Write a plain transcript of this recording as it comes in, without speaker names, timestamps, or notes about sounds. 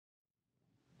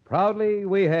Proudly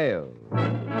we hail.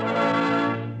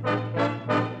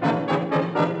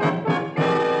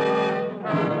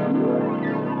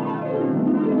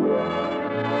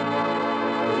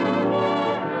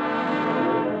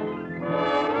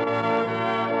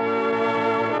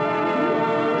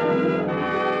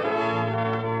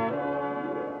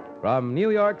 From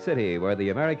New York City, where the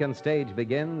American stage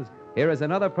begins, here is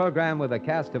another program with a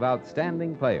cast of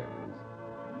outstanding players.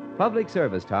 Public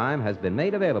service time has been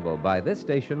made available by this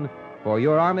station for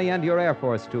your Army and your Air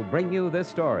Force to bring you this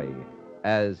story,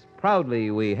 as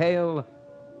proudly we hail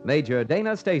Major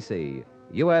Dana Stacy,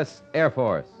 U.S. Air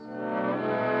Force.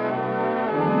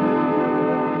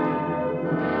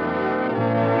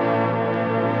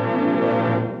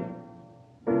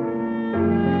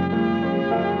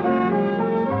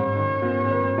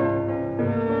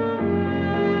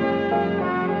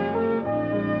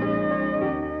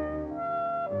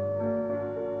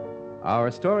 Our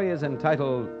story is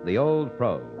entitled The Old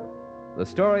Pro, the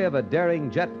story of a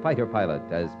daring jet fighter pilot,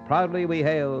 as proudly we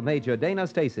hail Major Dana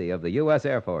Stacy of the U.S.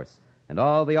 Air Force and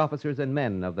all the officers and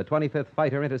men of the 25th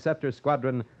Fighter Interceptor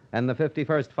Squadron and the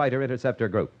 51st Fighter Interceptor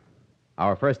Group.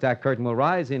 Our first act curtain will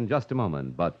rise in just a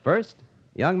moment, but first,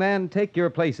 young man, take your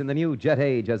place in the new jet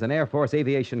age as an Air Force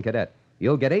aviation cadet.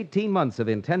 You'll get 18 months of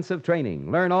intensive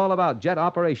training, learn all about jet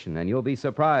operation, and you'll be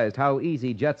surprised how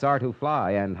easy jets are to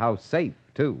fly and how safe,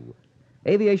 too.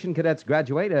 Aviation cadets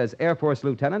graduate as Air Force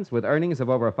lieutenants with earnings of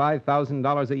over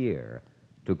 $5,000 a year.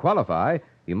 To qualify,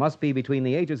 you must be between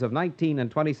the ages of 19 and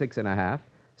 26 and a half,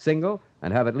 single,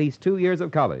 and have at least 2 years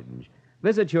of college.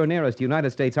 Visit your nearest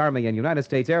United States Army and United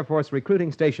States Air Force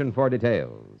recruiting station for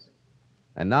details.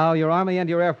 And now your Army and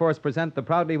your Air Force present the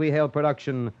proudly we hail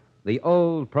production, The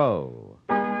Old Pro.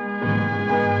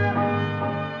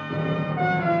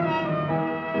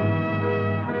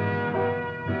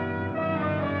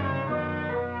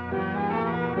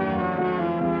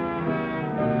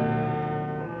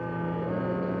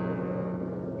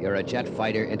 You're a jet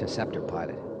fighter interceptor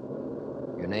pilot.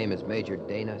 Your name is Major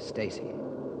Dana Stacy.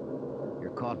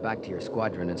 You're called back to your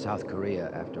squadron in South Korea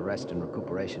after rest and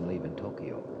recuperation leave in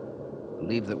Tokyo. A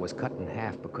leave that was cut in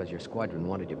half because your squadron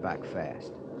wanted you back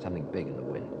fast. Something big in the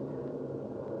wind.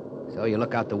 So you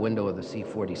look out the window of the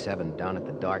C-47 down at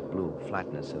the dark blue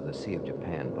flatness of the Sea of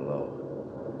Japan below.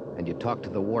 And you talk to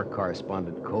the war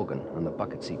correspondent Kogan on the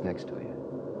bucket seat next to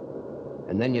you.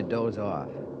 And then you doze off,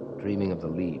 dreaming of the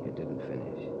leave you didn't finish.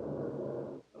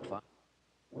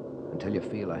 Until you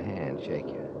feel a hand shake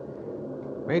you.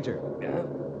 Major. Yeah?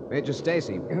 Major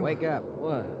Stacy, wake up.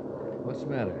 What? What's the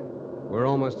matter? We're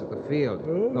almost at the field.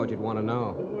 Thought you'd want to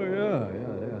know. Oh, yeah,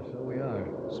 so we are.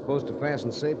 Supposed to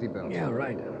fasten safety belts. Yeah,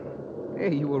 right.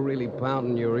 Hey, you were really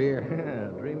pounding your ear. Yeah,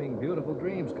 dreaming beautiful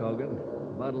dreams, Kogan.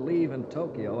 About a leave in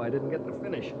Tokyo I didn't get to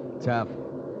finish. Tough.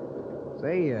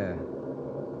 Say,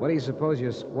 what do you suppose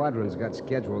your squadron's got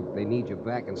scheduled? They need you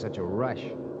back in such a rush.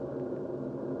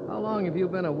 How long have you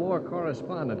been a war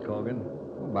correspondent, Kogan?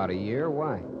 About a year.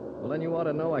 Why? Well, then you ought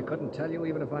to know I couldn't tell you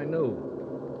even if I knew.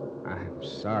 I'm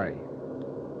sorry.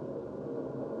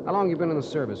 How long you been in the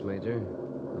service, Major?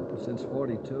 Since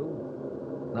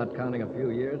 42. Not counting a few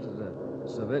years as a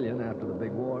civilian after the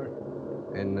big war.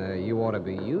 And you ought to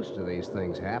be used to these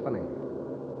things happening.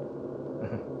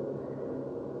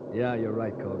 Yeah, you're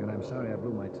right, Kogan. I'm sorry I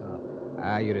blew my top.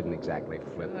 You didn't exactly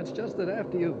flip. It's just that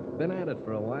after you've been at it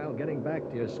for a while, getting back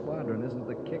to your squadron isn't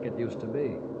the kick it used to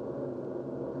be.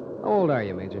 How old are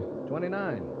you, Major?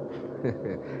 29.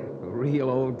 A real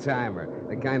old-timer.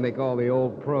 The kind they call the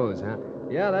old pros, huh?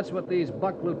 Yeah, that's what these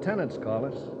buck lieutenants call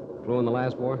us. Flew in the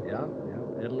last war? Yeah.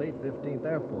 Italy, 15th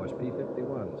Air Force,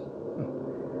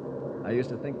 P-51s. I used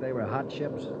to think they were hot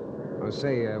ships. Oh,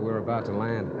 say, we're about to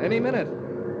land. Any minute.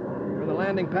 We're in the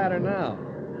landing pattern now.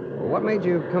 Well, what made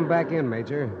you come back in,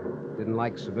 Major? Didn't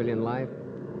like civilian life?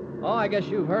 Oh, I guess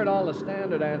you've heard all the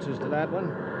standard answers to that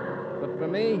one. But for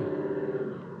me,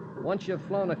 once you've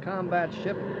flown a combat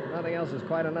ship, nothing else is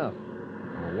quite enough.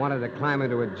 I wanted to climb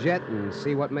into a jet and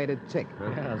see what made it tick,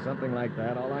 huh? Yeah, something like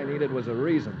that. All I needed was a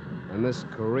reason. And this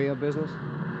Korea business?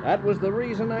 That was the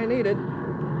reason I needed.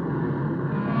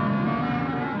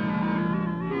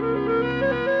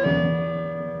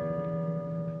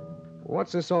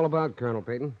 What's this all about, Colonel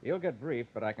Peyton? You'll get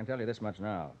briefed, but I can tell you this much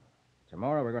now.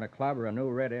 Tomorrow we're going to clobber a new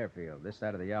red airfield this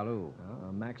side of the Yalu. Oh,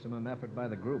 a maximum effort by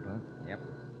the group, huh? Yep.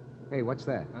 Hey, what's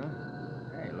that? Huh?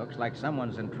 Hey, looks like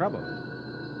someone's in trouble.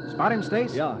 Spot him,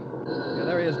 Stace? Yeah,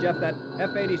 there he is, Jeff. That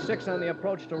F-86 on the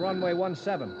approach to runway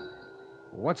 17.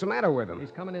 What's the matter with him?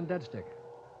 He's coming in dead stick.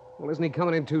 Well, isn't he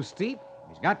coming in too steep?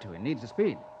 He's got to. He needs the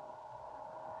speed.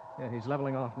 Yeah, he's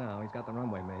leveling off now. He's got the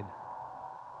runway made.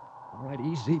 All right,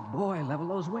 easy, boy. Level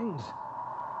those wings.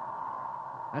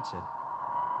 That's it.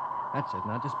 That's it.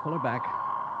 Now just pull her back.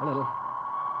 A little.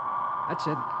 That's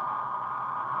it.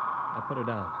 Now put her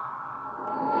down.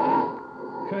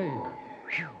 Okay.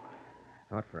 Phew.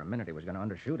 Thought for a minute he was going to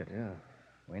undershoot it. Yeah.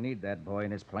 We need that boy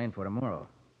in his plane for tomorrow.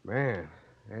 Man,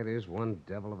 that is one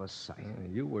devil of a sight.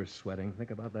 You were sweating.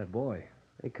 Think about that boy.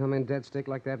 They come in dead stick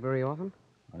like that very often?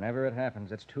 Whenever it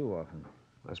happens, it's too often.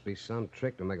 Must be some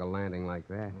trick to make a landing like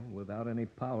that. Well, without any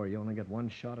power, you only get one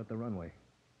shot at the runway.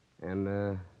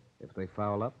 And, if they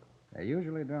foul up? They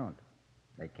usually don't.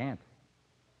 They can't.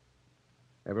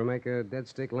 Ever make a dead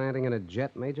stick landing in a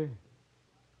jet, Major?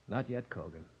 Not yet,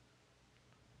 Cogan.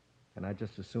 And I'd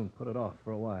just as soon put it off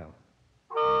for a while.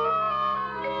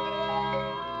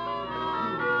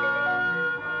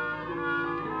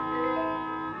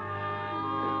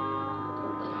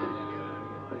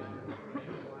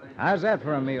 How's that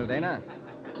for a meal, Dana?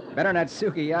 Better than that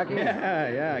sukiyaki?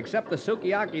 Yeah, except the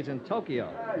sukiyaki's in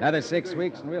Tokyo. Another 6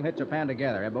 weeks and we'll hit Japan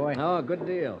together, eh, boy? Oh, good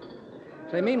deal.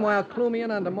 Say, meanwhile, clue me in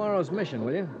on tomorrow's mission,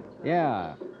 will you?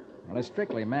 Yeah. Well, it's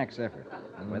strictly max effort.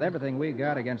 With everything we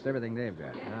got against everything they've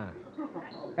got. Ah.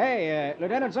 Hey,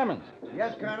 Lieutenant Summons.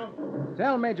 Yes, Colonel?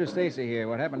 Tell Major Stacy here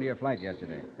what happened to your flight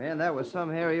yesterday. Man, that was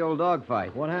some hairy old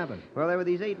dogfight. What happened? Well, there were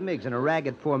these 8 MiGs in a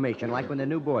ragged formation, like when the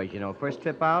new boys, first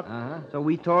trip out. Uh-huh. So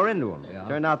we tore into them. Yeah.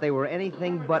 Turned out they were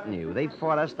anything but new. They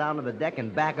fought us down to the deck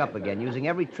and back up again, using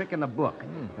every trick in the book.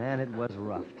 Man, it was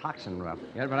rough. Toxin rough.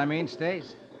 You get what I mean,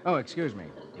 Stace? Oh, excuse me.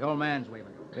 The old man's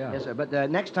waving. Yeah. Yes, sir. But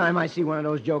next time I see one of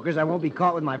those jokers, I won't be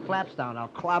caught with my flaps down. I'll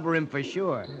clobber him for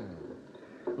sure.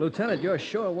 Lieutenant, you're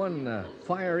sure one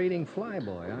fire-eating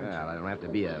flyboy, aren't you? Well, I don't have to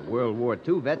be a World War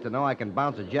II vet to know I can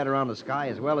bounce a jet around the sky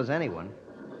as well as anyone.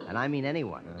 And I mean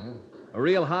anyone. Uh-huh. A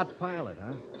real hot pilot,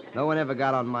 huh? No one ever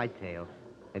got on my tail,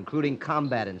 including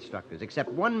combat instructors,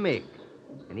 except one MiG.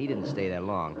 And he didn't stay there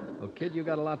long. Well, kid, you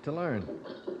got a lot to learn.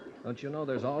 Don't you know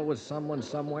there's always someone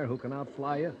somewhere who can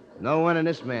outfly you? No one in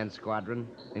this man's squadron,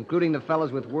 including the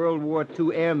fellas with World War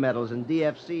II air medals and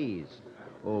DFCs.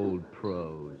 Old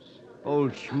pros.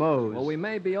 Old schmoes. Well, we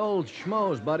may be old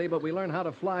schmoes, buddy, but we learn how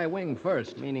to fly wing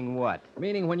first. Meaning what?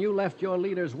 Meaning when you left your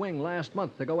leader's wing last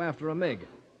month to go after a MiG.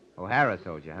 O'Hara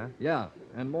told you, huh? Yeah,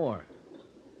 and more.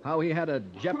 How he had to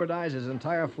jeopardize his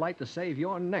entire flight to save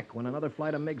your neck when another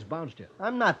flight of MiGs bounced you.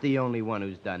 I'm not the only one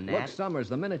who's done that. Look, Summers,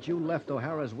 the minute you left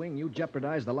O'Hara's wing, you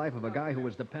jeopardized the life of a guy who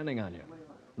was depending on you.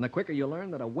 And the quicker you learn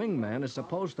that a wingman is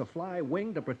supposed to fly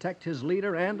wing to protect his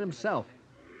leader and himself,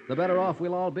 the better off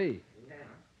we'll all be.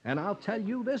 And I'll tell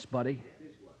you this, buddy.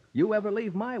 You ever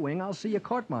leave my wing, I'll see you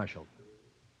court-martialed.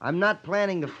 I'm not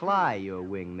planning to fly your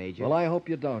wing, Major. Well, I hope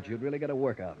you don't. You'd really get a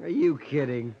workout. Are you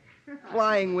kidding?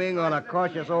 Flying wing on a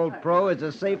cautious old pro is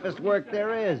the safest work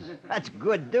there is. That's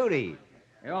good duty.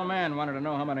 The old man wanted to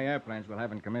know how many airplanes we'll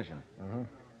have in commission. Uh-huh.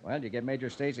 Well, did you get Major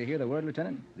Stacy here the word,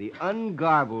 Lieutenant? The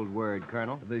ungarbled word,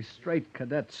 Colonel. The straight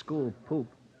cadet school poop.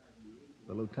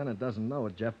 The lieutenant doesn't know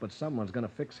it, Jeff, but someone's going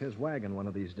to fix his wagon one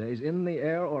of these days, in the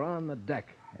air or on the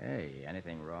deck. Hey,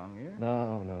 anything wrong here?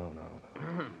 No.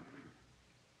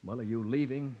 Well, are you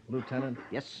leaving, Lieutenant?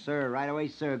 Yes, sir. Right away,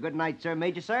 sir. Good night, sir.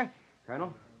 Major, sir.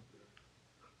 Colonel.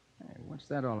 Hey, what's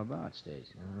that all about,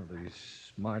 Stacy? Oh, these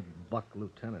smart buck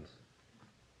lieutenants.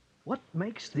 What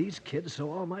makes these kids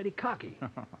so almighty cocky?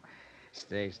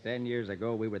 Stace, 10 years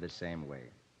ago, we were the same way.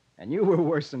 And you were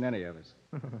worse than any of us.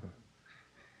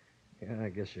 Yeah, I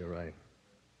guess you're right.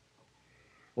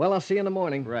 Well, I'll see you in the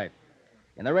morning. Right.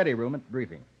 In the ready room at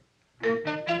briefing.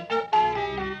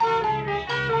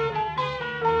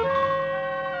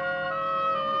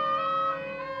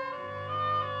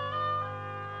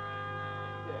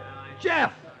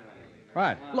 Jeff!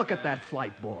 What? Look at that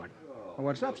flight board. Well,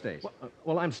 what's up, Stace?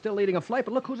 Well, I'm still leading a flight,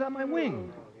 but look who's on my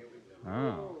wing.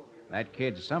 Oh, that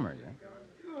kid Summers, huh?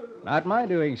 Not my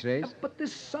doing, Stace. But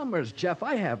this Summers, Jeff,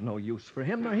 I have no use for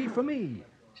him, nor he for me.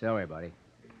 Sorry, buddy.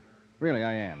 Really,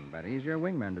 I am, but he's your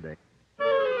wingman today.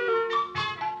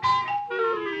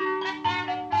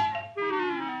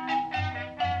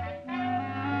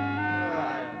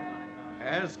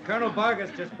 As Colonel Vargas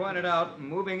just pointed out,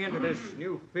 moving into this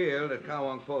new field at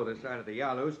Kawangpo, this side of the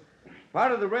Yalus,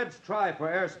 part of the Reds' try for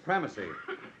air supremacy.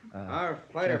 Our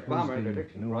fighter Jeff, who's bomber the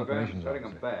interdiction new program is operations setting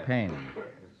them officer? bad. Payne.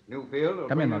 This new field will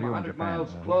Come bring in them while you're in 100 Japan.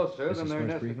 miles closer This than is their first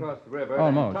nest briefing? across the river.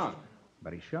 Almost. And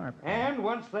But he's sharp. And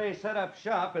once they set up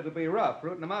shop, it'll be rough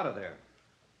rooting them out of there.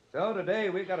 So today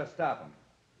we've got to stop them.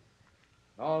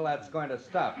 All that's going to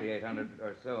stop the 800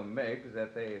 or so MiGs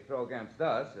that they throw against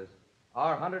us is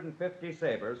our 150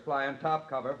 Sabres flying top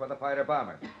cover for the fighter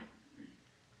bombers.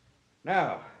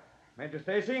 Now, Major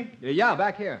Stacy, Yeah,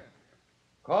 back here.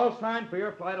 call sign for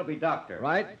your flight will be Doctor.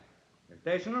 Right? Your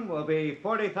station will be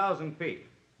 40,000 feet.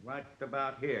 Right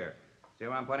about here. See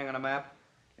where I'm pointing on a map?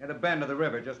 Near the bend of the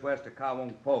river just west of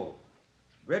Kowung Po.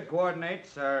 Grid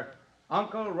coordinates are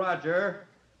Uncle Roger,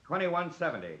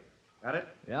 2170. Got it?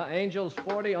 Yeah, Angels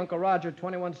 40, Uncle Roger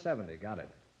 2170. Got it.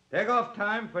 Takeoff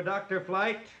time for Dr.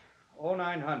 Flight,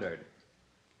 0900.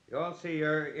 You'll see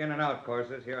your in and out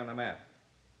courses here on the map.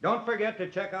 Don't forget to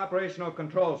check Operational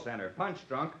Control Center, Punch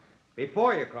Drunk,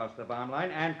 before you cross the bomb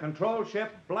line, and Control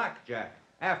Ship Blackjack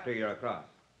after you're across.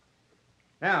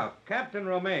 Now, Captain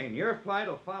Romaine, your flight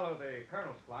will follow the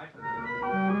Colonel's flight.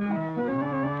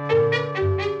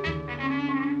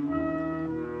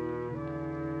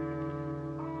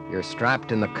 You're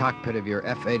strapped in the cockpit of your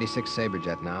F-86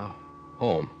 Saberjet now.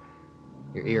 Home.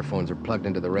 Your earphones are plugged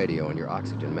into the radio and your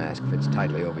oxygen mask fits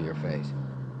tightly over your face.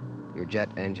 Your jet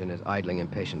engine is idling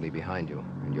impatiently behind you,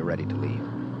 and you're ready to leave.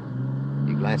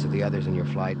 You glance at the others in your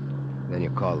flight, then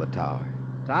you call the tower.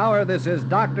 Tower, this is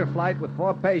Dr. Flight with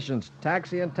 4 patients.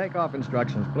 Taxi and takeoff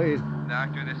instructions, please.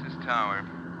 Doctor, this is Tower.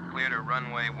 Clear to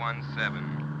runway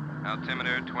 17.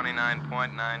 Altimeter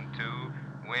 29.92.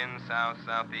 Wind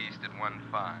south-southeast at 15.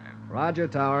 Roger,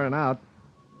 Tower, and out.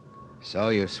 So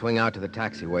you swing out to the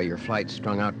taxiway, your flight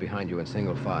strung out behind you in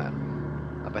single file.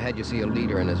 Up ahead you see a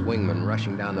leader and his wingman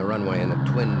rushing down the runway in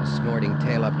a twin, snorting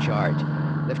tail-up charge,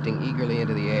 lifting eagerly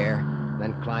into the air,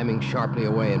 then climbing sharply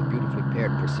away in beautifully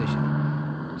paired precision.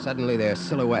 Suddenly they're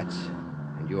silhouettes,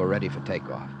 and you are ready for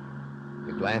takeoff.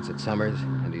 You glance at Summers,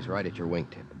 and he's right at your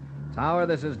wingtip. Tower,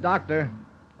 this is Doctor.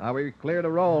 Are we clear to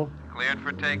roll? Cleared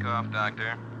for takeoff,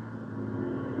 Doctor.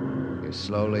 You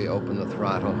slowly open the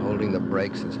throttle, holding the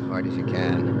brakes as hard as you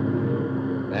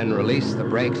can. Then release the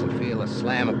brakes and feel a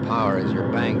slam of power as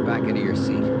you're banged back into your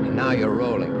seat. And now you're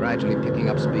rolling, gradually picking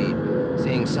up speed,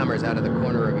 seeing Summers out of the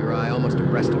corner of your eye, almost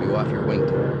abreast of you off your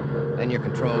wingtip. Then your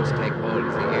controls take hold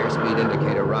as the airspeed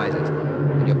indicator rises,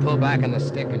 and you pull back on the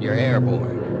stick and you're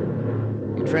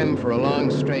airborne. You trim for a long,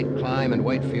 straight climb and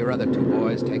wait for your other 2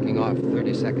 boys taking off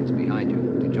 30 seconds behind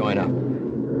you to join up.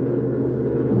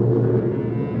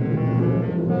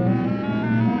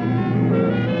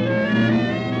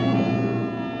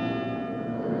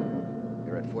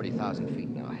 You're at 40,000 feet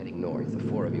now, heading north, the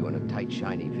 4 of you in a tight,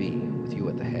 shiny V, with you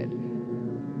at the head.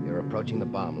 You're approaching the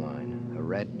bomb line, a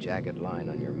red, jagged line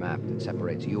on your map that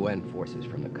separates UN forces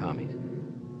from the commies.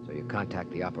 So you contact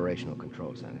the Operational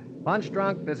Control Center. Punch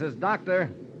Drunk, this is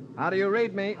Doctor. How do you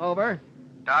read me? Over.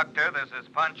 Doctor, this is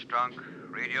Punch Drunk.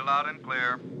 Read you loud and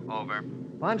clear. Over.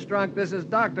 Punch Drunk, this is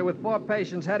Doctor with 4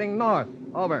 patients heading north.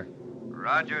 Over.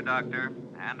 Roger, Doctor.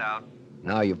 And out.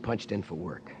 Now you've punched in for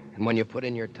work. And when you put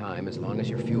in your time, as long as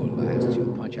your fuel lasts,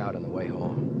 you'll punch out on the way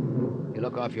home. You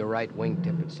look off your right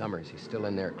wingtip at Summers. He's still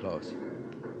in there close.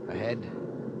 Ahead,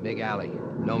 big alley,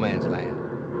 no man's land.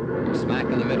 You're smack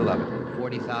in the middle of it,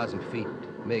 40,000 feet,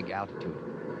 MiG altitude.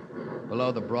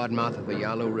 Below, the broad mouth of the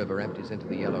Yalu River empties into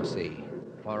the Yellow Sea.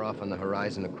 Far off on the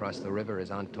horizon across the river is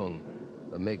Antung,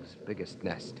 the MiG's biggest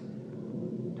nest.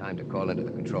 Time to call into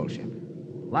the control ship.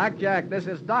 Blackjack, this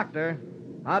is Doctor.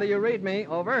 How do you read me?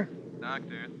 Over.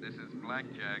 Doctor, this is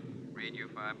Blackjack. Read you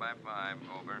 5 by 5.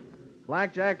 Over.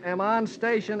 Blackjack, am on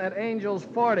station at Angels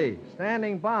 40.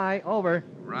 Standing by. Over.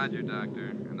 Roger, Doctor.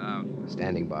 And out.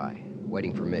 Standing by,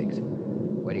 waiting for MiGs.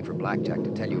 Waiting for Blackjack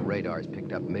to tell you radar's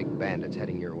picked up MiG bandits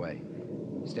heading your way.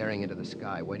 Staring into the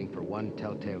sky, waiting for one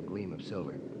telltale gleam of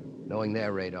silver. Knowing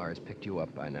their radar has picked you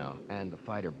up by now, and the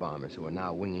fighter bombers who are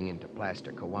now winging into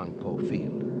plaster Kawang Po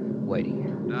Field.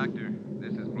 Waiting. Doctor,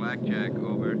 this is Blackjack.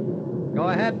 Over. Go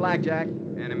ahead, Blackjack.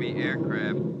 Enemy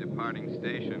aircraft departing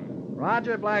station.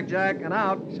 Roger, Blackjack, and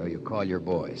out. So you call your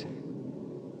boys.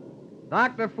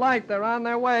 Dr. Flight, they're on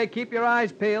their way. Keep your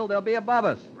eyes peeled. They'll be above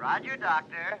us. Roger,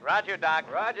 Doctor. Roger,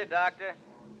 Doc. Roger, Doctor.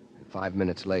 And 5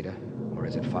 minutes later, or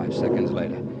is it 5 seconds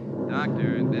later?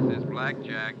 Doctor, this is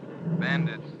Blackjack.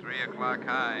 Bandits, 3 o'clock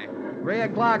high. 3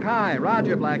 o'clock high.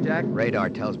 Roger, Blackjack. Radar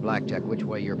tells Blackjack which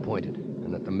way you're pointed,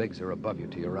 and that the MiGs are above you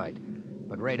to your right.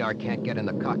 But radar can't get in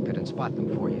the cockpit and spot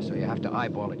them for you, so you have to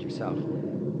eyeball it yourself.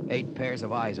 8 pairs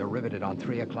of eyes are riveted on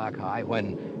 3 o'clock high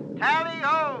when...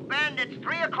 Tally-ho! Bandits,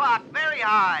 3 o'clock, very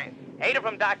high. 8 of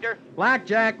them, Doctor.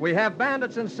 Blackjack, we have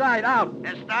bandits in sight. Out.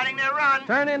 They're starting their run.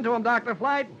 Turn into them, Dr.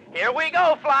 Flight. Here we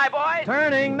go, flyboys.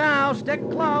 Turning now. Stick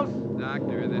close.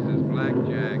 Doctor, this is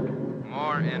Blackjack.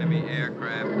 More enemy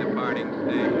aircraft departing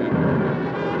station.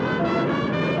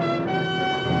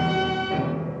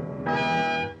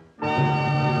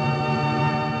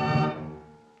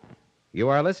 You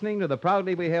are listening to the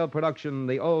proudly we hailed production,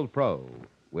 The Old Pro.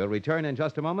 We'll return in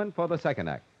just a moment for the second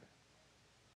act.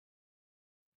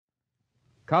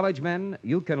 College men,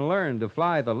 you can learn to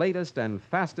fly the latest and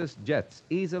fastest jets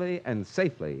easily and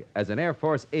safely as an Air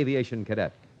Force aviation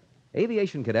cadet.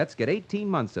 Aviation cadets get 18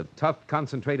 months of tough,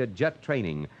 concentrated jet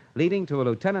training, leading to a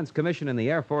lieutenant's commission in the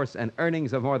Air Force and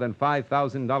earnings of more than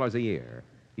 $5,000 a year.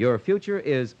 Your future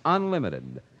is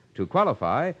unlimited. To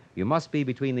qualify, you must be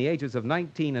between the ages of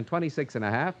 19 and 26 and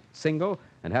a half, single,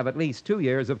 and have at least 2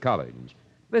 years of college.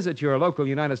 Visit your local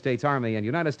United States Army and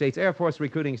United States Air Force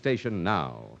recruiting station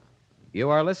now. You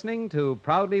are listening to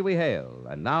Proudly We Hail,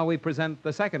 and now we present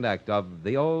the second act of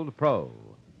The Old Pro.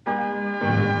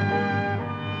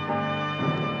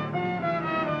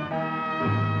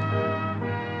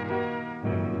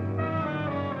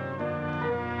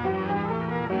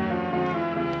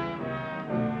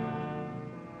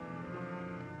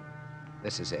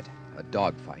 This is it, a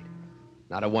dogfight.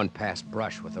 Not a one-pass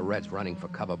brush with the Reds running for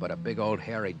cover, but a big old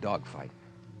hairy dogfight.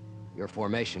 Your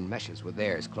formation meshes with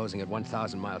theirs, closing at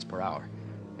 1,000 miles per hour,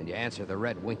 and you answer the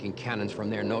Red winking cannons from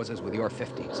their noses with your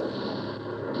 50s.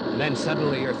 And then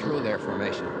suddenly you're through their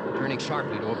formation, turning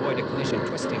sharply to avoid a collision,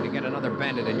 twisting to get another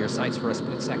bandit in your sights for a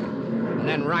split second, and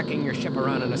then rocking your ship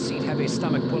around in a seat-heavy,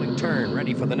 stomach-pulling turn,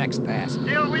 ready for the next pass.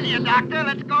 Still with you, Doctor.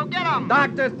 Let's go get 'em.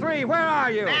 Dr. 3, where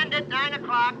are you? Bandit, 9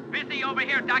 o'clock. Busy over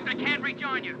here, Doctor. Can't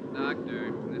rejoin you.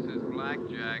 Doctor, this is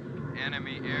Blackjack.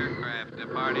 Enemy aircraft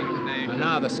departing station. And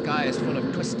now the sky is full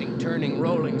of twisting, turning,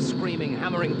 rolling, screaming,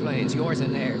 hammering planes, yours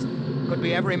and theirs. Could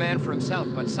be every man for himself,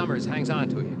 but Summers hangs on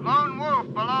to you. Lone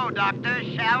Wolf below, Doctor.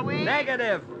 Shall we?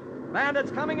 Negative.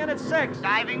 Bandits coming in at 6.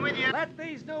 Diving with you. Let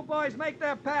these new boys make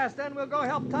their pass, then we'll go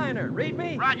help Tyner. Read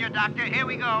me? Roger, Doctor. Here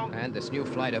we go. And this new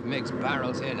flight of MiGs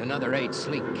barrels in, another 8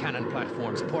 sleek cannon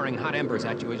platforms pouring hot embers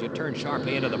at you as you turn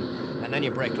sharply into them. And then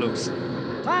you break loose.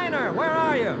 Tyner, where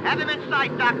are you? Have him in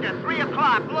sight, Doctor. 3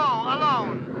 o'clock. Low,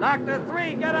 alone. Dr.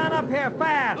 3, get on up here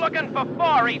fast. Looking for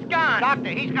 4. He's gone. Doctor,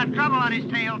 he's got trouble on his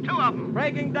tail. 2 of them.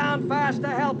 Breaking down fast to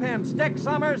help him. Stick,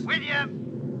 Summers. With you.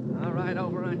 All right,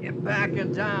 over on your back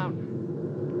and down.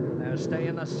 There, stay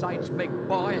in the sights, big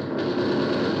boy.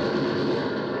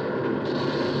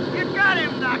 You got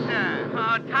him, Doctor.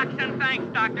 Oh, Toxin, thanks,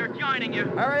 Doctor. Joining you.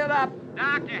 Hurry it up.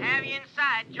 Doctor, have you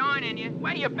inside. Joining you.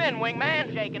 Where you been,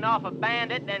 wingman? Shaking off a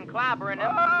bandit, then clobbering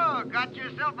him. Oh, got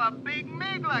yourself a big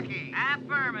MiG, Lucky.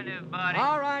 Affirmative, buddy.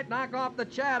 All right, knock off the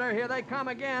chatter. Here they come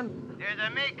again. There's a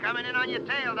MiG coming in on your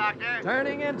tail, Doctor.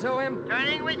 Turning into him.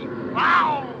 Turning with you.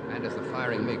 Wow! And as the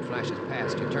firing MiG flashes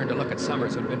past, you turn to look at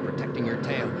Summers, who'd been protecting your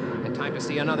tail. In time to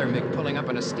see another MiG pulling up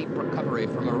in a steep recovery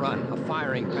from a run. A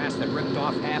firing pass that ripped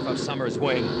off half of Summers'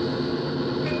 wing.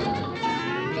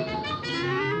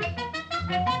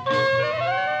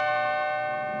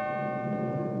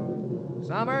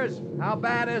 Summers, how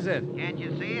bad is it? Can't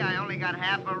you see? I only got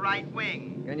half a right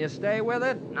wing. Can you stay with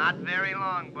it? Not very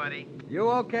long, buddy. You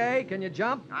okay? Can you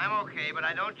jump? I'm okay, but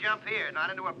I don't jump here, not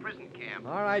into a prison camp.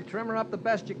 All right, trim her up the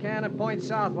best you can and point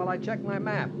south while I check my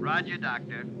map. Roger,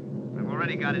 Doctor. I've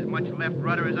already got as much left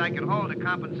rudder as I can hold to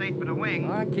compensate for the wing.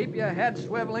 All right, keep your head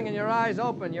swiveling and your eyes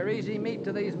open. You're easy meat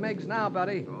to these MiGs now,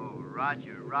 buddy. Oh,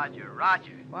 Roger, Roger,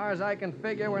 Roger. As far as I can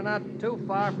figure, we're not too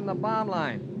far from the bomb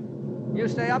line. You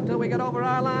stay up till we get over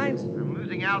our lines? I'm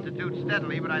losing altitude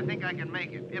steadily, but I think I can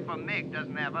make it, if a MiG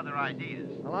doesn't have other ideas.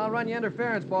 Well, I'll run you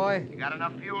interference, boy. You got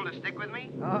enough fuel to stick with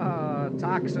me? Oh,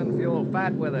 toxin fuel,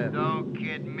 fat with it. Don't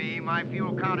kid me. My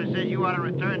fuel counter says you ought to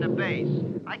return to base.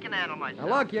 I can handle myself.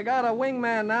 Now, look, you got a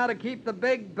wingman now to keep the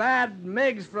big, bad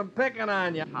MiGs from picking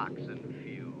on you. Toxin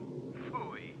fuel.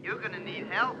 Phooey. You're gonna need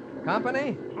help?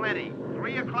 Company? Plenty.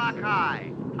 3 o'clock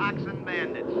high. Toxin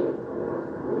bandits.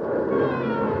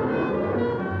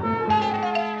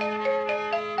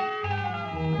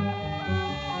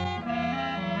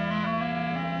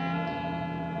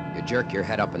 You jerk your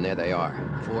head up, and there they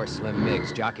are. 4 slim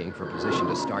MiGs jockeying for position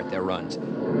to start their runs.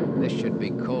 This should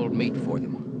be cold meat for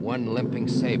them. One limping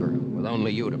Sabre, with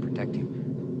only you to protect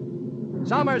him.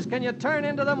 Summers, can you turn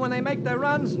into them when they make their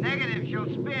runs? Negative. She'll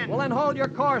spin. Well, then hold your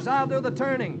course. I'll do the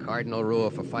turning. Cardinal rule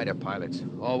for fighter pilots.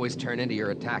 Always turn into your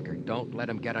attacker. Don't let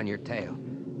him get on your tail.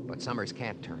 But Summers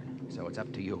can't turn, so it's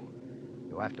up to you.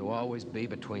 You have to always be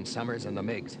between Summers and the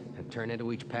MiGs and turn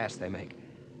into each pass they make.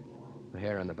 The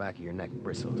hair on the back of your neck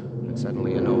bristles, and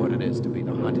suddenly you know what it is to be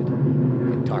the hunted,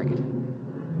 the target.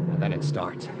 And then it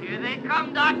starts. Here they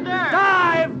come, Doctor!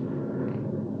 Dive!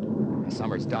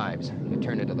 Summers dives. You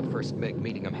turn into the first MiG,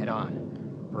 meeting him head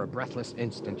on. For a breathless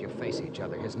instant, you face each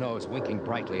other, his nose winking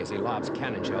brightly as he lobs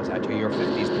cannon shells at you, your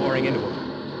 50s pouring into him.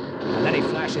 And then he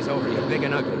flashes over you, big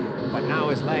and ugly. But now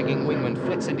his lagging wingman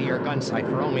flits into your gun sight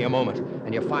for only a moment,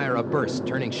 and you fire a burst,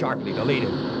 turning sharply to lead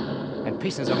him. And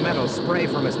pieces of metal spray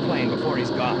from his plane before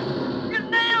he's gone. You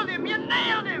nailed him! You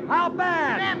nailed him! How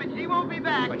bad? Damage, he won't be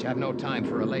back. But you have no time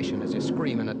for elation as you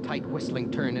scream in a tight, whistling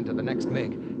turn into the next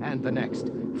MiG and the next,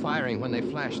 firing when they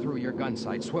flash through your gun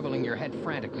sight, swiveling your head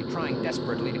frantically, trying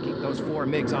desperately to keep those 4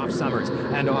 MiGs off Summers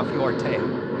and off your tail.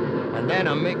 And then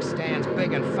a MiG stands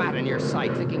big and fat in your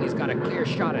sight, thinking he's got a clear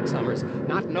shot at Summers,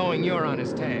 not knowing you're on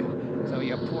his tail. So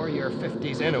you pour your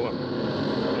 50s into him.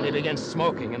 And he begins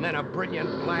smoking, and then a brilliant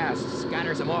blast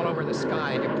scatters him all over the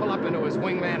sky, and you pull up into his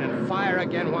wingman and fire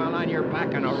again while on your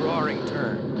back in a roaring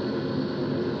turn.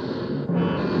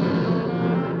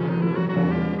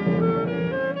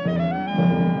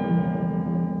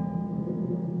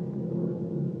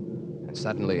 And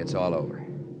suddenly it's all over,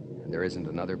 and there isn't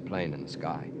another plane in the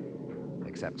sky,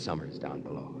 except Summers down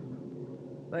below.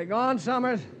 They gone,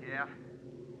 Summers? Yeah.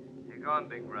 You're gone,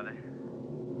 big brother.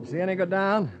 You see any go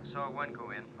down? Saw one go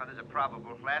in. Others are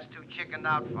probable. Last 2 chickened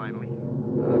out finally.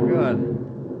 Oh, good.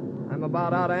 I'm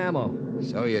about out of ammo.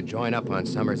 So you join up on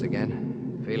Summers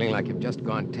again, feeling like you've just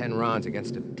gone 10 rounds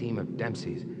against a team of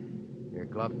Dempseys. Your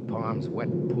gloved palms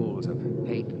wet pools of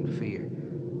hate and fear.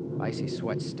 Icy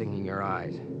sweat stinging your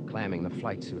eyes, clamming the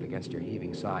flight suit against your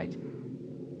heaving sides.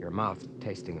 Your mouth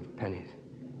tasting of pennies.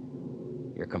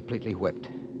 You're completely whipped,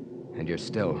 and you're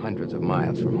still hundreds of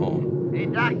miles from home. Hey,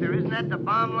 Doctor, isn't that the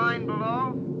bomb line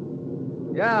below?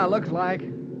 Yeah, looks like.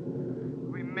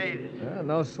 We made it.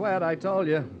 No sweat, I told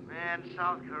you. Man,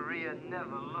 South Korea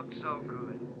never looked so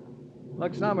good.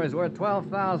 Look, Summers, we're at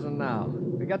 12,000 now.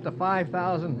 We get to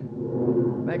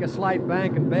 5,000, make a slight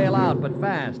bank and bail out, but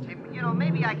fast. Hey,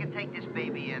 maybe I could take this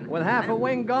baby in. With half a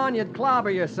wing gone, you'd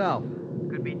clobber yourself.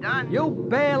 Could be done. You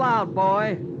bail out,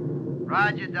 boy.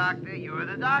 Roger, Doctor. You're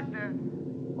the doctor.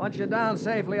 Once you're down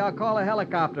safely, I'll call a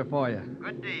helicopter for you.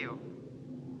 Good deal.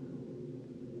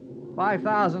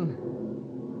 5,000.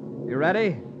 You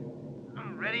ready?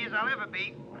 I'm ready as I'll ever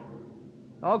be.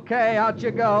 Okay, out you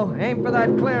go. Aim for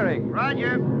that clearing.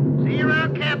 Roger. See you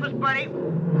around campus, buddy.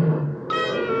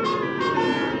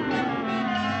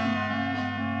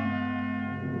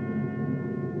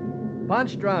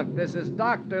 Punch drunk. This is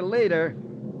Dr. Leader.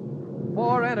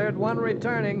 4 entered, 1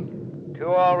 returning. 2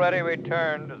 already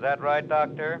returned. Is that right,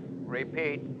 Doctor?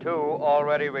 Repeat, 2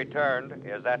 already returned.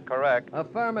 Is that correct?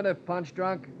 Affirmative, Punch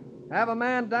drunk. Have a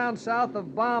man down south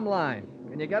of bomb line.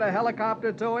 Can you get a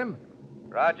helicopter to him?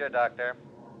 Roger, Doctor.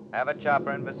 Have a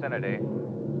chopper in vicinity.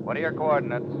 What are your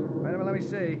coordinates? Wait a minute, let me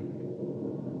see.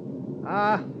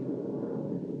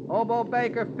 Obo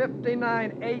Baker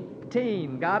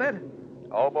 5918. Got it?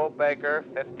 Obo Baker,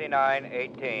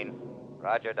 5918.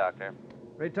 Roger, Doctor.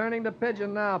 Returning to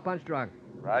Pigeon now, Punch drunk.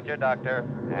 Roger, Doctor.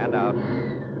 And out.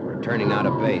 Returning out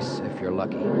of base, if you're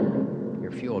lucky.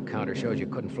 Your fuel counter shows you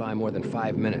couldn't fly more than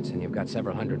 5 minutes, and you've got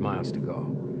several hundred miles to go.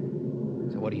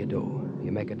 So what do?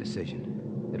 You make a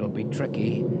decision. It'll be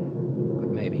tricky,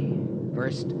 but maybe.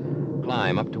 First,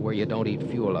 climb up to where you don't eat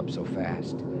fuel up so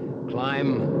fast.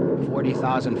 Climb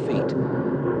 40,000 feet.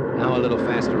 Now a little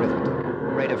fast arithmetic.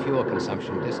 Rate of fuel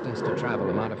consumption, distance to travel,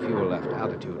 amount of fuel left,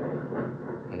 altitude.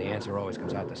 And the answer always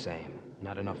comes out the same.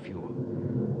 Not enough fuel.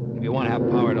 If you want to have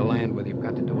power to land with, you've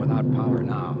got to do without power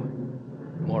now.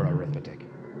 More arithmetic.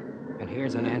 And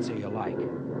here's an answer you like.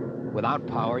 Without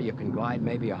power, you can glide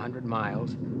maybe 100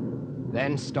 miles,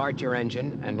 then start your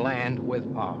engine and land with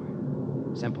power.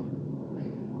 Simple.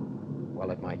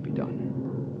 Well, it might be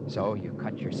done. So you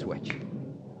cut your switch.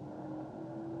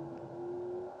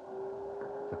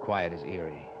 The quiet is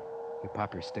eerie. You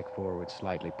pop your stick forward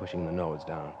slightly, pushing the nose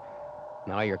down.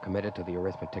 Now you're committed to the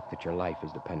arithmetic that your life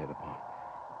is dependent upon.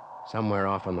 Somewhere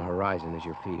off on the horizon is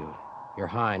your field. You're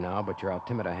high now, but your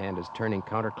altimeter hand is turning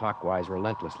counterclockwise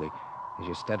relentlessly as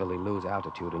you steadily lose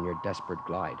altitude in your desperate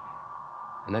glide.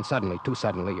 And then suddenly, too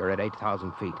suddenly, you're at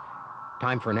 8,000 feet.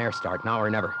 Time for an air start, now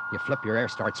or never. You flip your air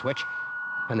start switch,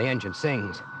 and the engine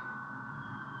sings.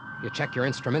 You check your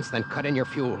instruments, then cut in your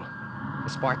fuel. The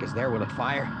spark is there. Will it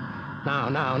fire?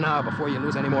 Now, before you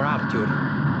lose any more altitude.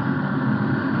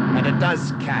 And it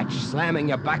does catch, slamming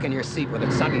you back in your seat with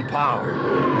its sudden power.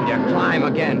 And you climb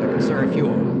again to conserve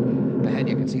fuel. Ahead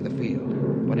you can see the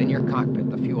field. But in your cockpit,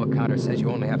 the fuel counter says you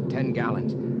only have 10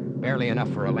 gallons. Barely enough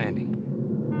for a landing.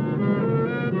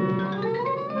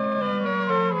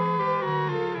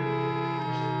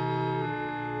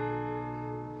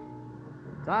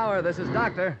 Tower, this is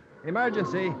Doctor.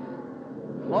 Emergency.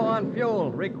 Low on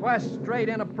fuel. Request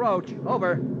straight-in approach.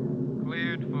 Over.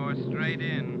 Cleared for straight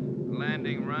in.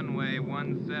 Landing runway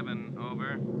 17,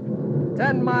 over.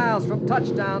 10 miles from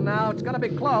touchdown now. It's going to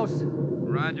be close.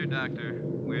 Roger, Doctor.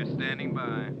 We're standing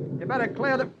by. You better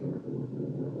clear the...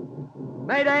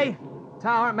 Mayday!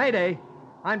 Tower, Mayday.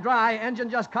 I'm dry. Engine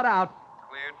just cut out.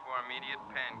 Cleared for immediate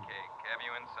pancake. Have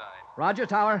you inside. Roger,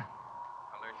 Tower.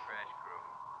 Alert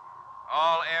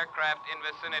All aircraft in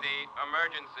vicinity,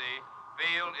 emergency.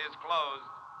 Field is closed.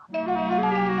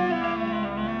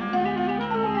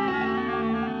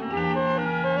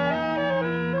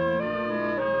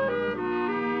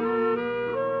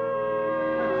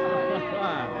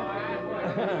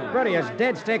 Prettiest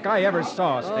dead stick I ever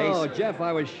saw, Stace. Oh, Jeff,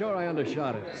 I was sure I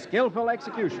undershot it. Skillful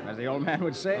execution, as the old man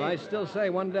would say. I still say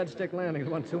one dead stick landing is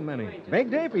one too many. Big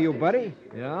day for you, buddy.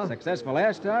 Yeah? Successful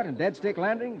air start and dead stick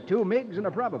landing, 2 MiGs and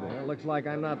a probable. Well, looks like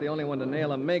I'm not the only one to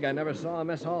nail a MiG. I never saw a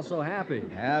mess hall so happy.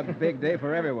 A big day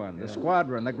for everyone. The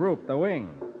squadron, the group, the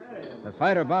wing. The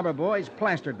fighter-bomber boys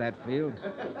plastered that field,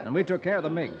 and we took care of the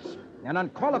MiGs. An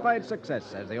unqualified success,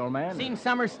 says the old man. Seen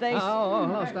Summer, Stace?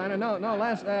 Hello, Steiner. No.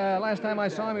 Last time I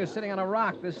saw him, he was sitting on a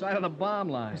rock this side of the bomb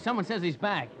line. Someone says he's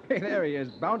back. Hey, there he is,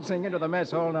 bouncing into the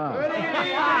mess hall now.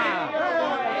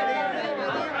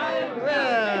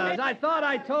 I thought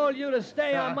I told you to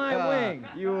stay on my wing.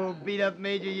 You beat up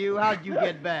Major you. How'd you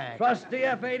get back? Trusty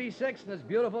F-86 and his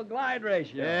beautiful glide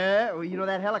ratio. Yeah, well, you know,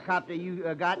 that helicopter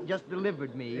you got just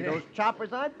delivered me. Those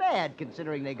choppers aren't bad,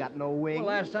 considering they got no wings. Well,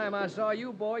 last time I saw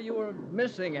you, boy, you were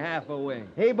missing half a wing.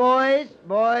 Hey, boys,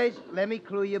 let me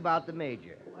clue you about the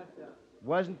Major.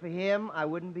 Wasn't for him, I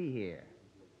wouldn't be here.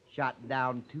 Shot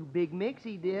down 2 big MiGs,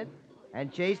 he did,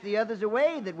 and chased the others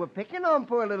away that were picking on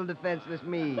poor little defenseless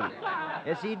me.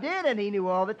 Yes, he did, and he knew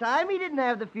all the time he didn't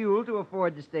have the fuel to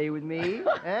afford to stay with me.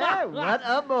 What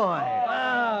a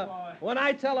boy. When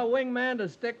I tell a wingman to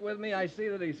stick with me, I see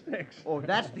that he sticks. Oh,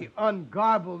 that's the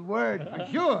ungarbled word for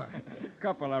sure.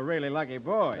 Couple of really lucky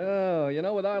boys. Oh, you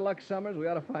know, with our luck, Summers, we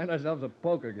ought to find ourselves a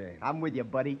poker game. I'm with you,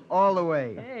 buddy, all the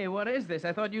way. Hey, what is this?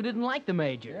 I thought you didn't like the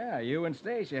Major. Yeah, you and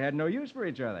Stace, you had no use for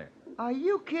each other. Are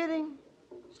you kidding?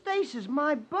 Stace is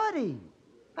my buddy.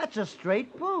 That's a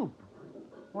straight poop.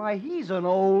 Why, he's an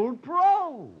old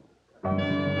pro.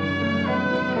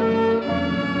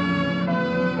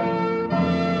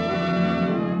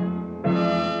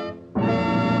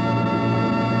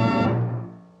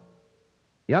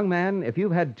 Young man, if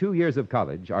you've had 2 years of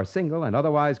college, are single and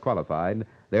otherwise qualified,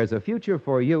 there's a future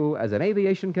for you as an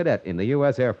aviation cadet in the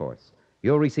U.S. Air Force.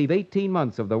 You'll receive 18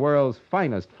 months of the world's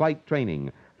finest flight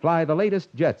training, fly the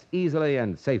latest jets easily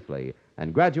and safely,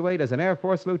 and graduate as an Air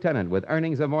Force lieutenant with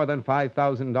earnings of more than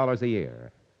 $5,000 a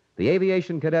year. The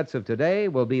aviation cadets of today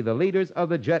will be the leaders of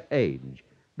the jet age.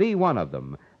 Be one of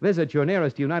them. Visit your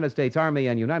nearest United States Army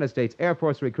and United States Air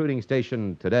Force recruiting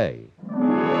station today.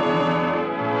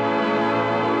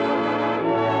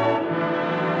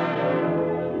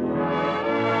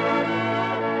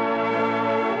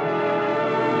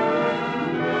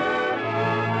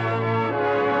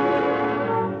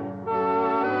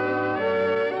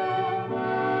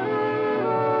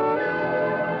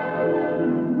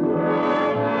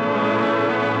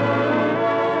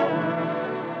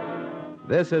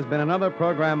 This has been another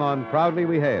program on Proudly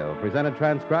We Hail, presented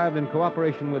transcribed in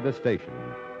cooperation with this station.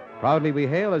 Proudly We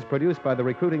Hail is produced by the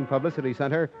Recruiting Publicity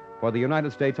Center for the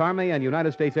United States Army and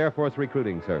United States Air Force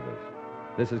Recruiting Service.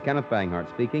 This is Kenneth Banghart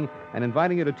speaking and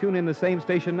inviting you to tune in the same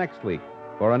station next week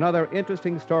for another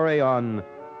interesting story on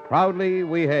Proudly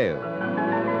We Hail.